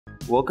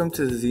Welcome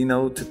to the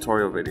Zino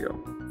tutorial video,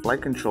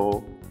 Flight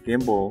Control,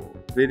 Gimbal,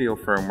 Video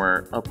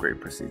Firmware Upgrade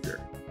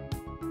Procedure.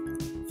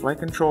 Flight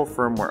Control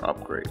Firmware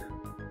Upgrade.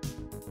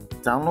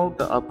 Download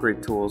the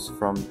upgrade tools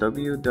from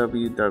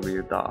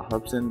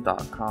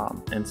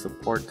www.hubsan.com in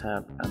Support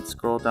tab and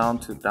scroll down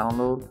to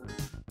download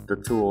the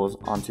tools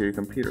onto your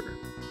computer.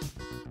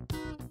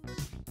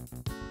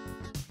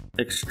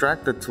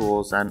 Extract the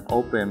tools and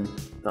open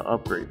the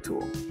upgrade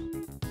tool.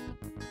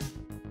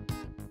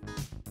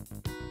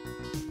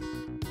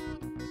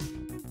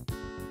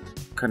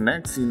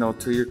 Connect Zino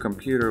to your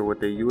computer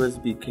with a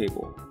USB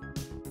cable.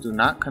 Do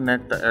not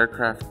connect the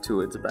aircraft to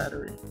its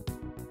battery.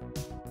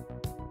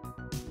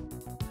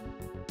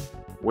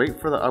 Wait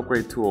for the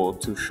upgrade tool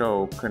to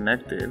show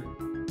connected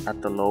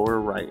at the lower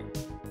right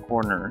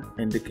corner,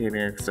 indicating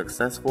a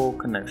successful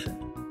connection.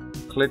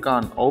 Click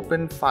on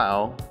Open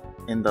File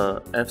in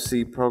the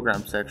FC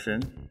Program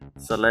section.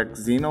 Select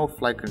Zino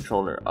Flight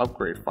Controller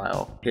Upgrade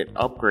File. Hit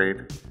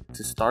Upgrade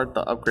to start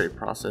the upgrade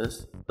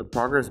process. The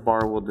progress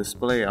bar will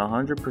display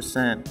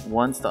 100%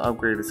 once the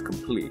upgrade is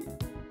complete.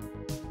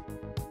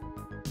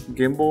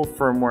 Gimbal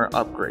Firmware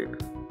Upgrade.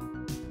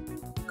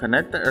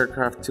 Connect the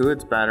aircraft to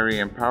its battery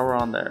and power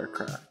on the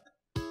aircraft.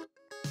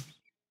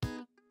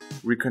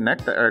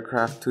 Reconnect the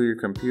aircraft to your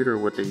computer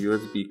with a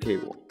USB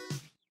cable.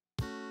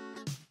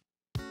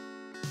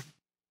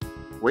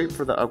 Wait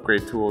for the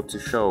upgrade tool to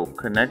show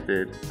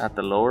connected at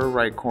the lower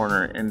right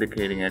corner,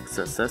 indicating a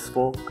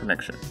successful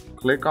connection.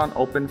 Click on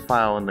Open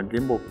File in the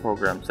Gimbal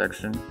Program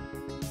section.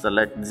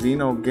 Select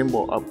Zino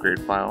Gimbal Upgrade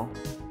File.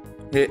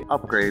 Hit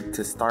Upgrade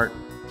to start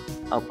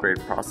upgrade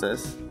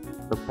process.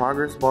 The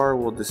progress bar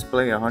will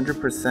display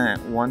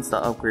 100% once the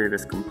upgrade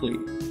is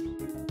complete.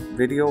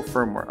 Video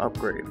Firmware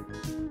Upgrade.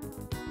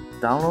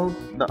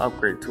 Download the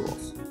upgrade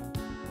tools.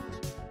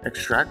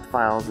 Extract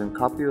files and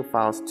copy the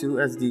files to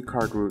SD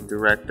card root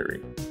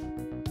directory.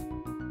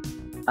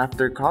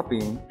 After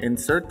copying,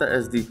 insert the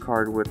SD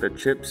card with the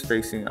chips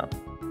facing up.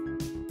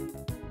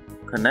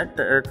 Connect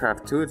the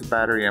aircraft to its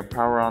battery and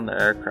power on the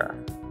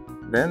aircraft.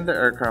 Then the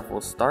aircraft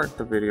will start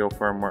the video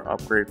firmware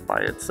upgrade by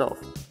itself.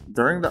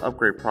 During the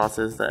upgrade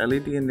process, the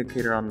LED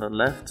indicator on the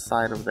left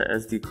side of the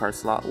SD card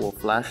slot will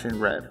flash in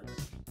red.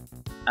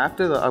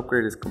 After the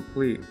upgrade is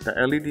complete, the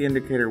LED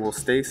indicator will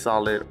stay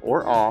solid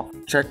or off.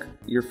 Check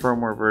your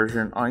firmware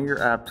version on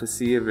your app to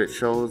see if it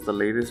shows the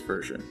latest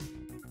version.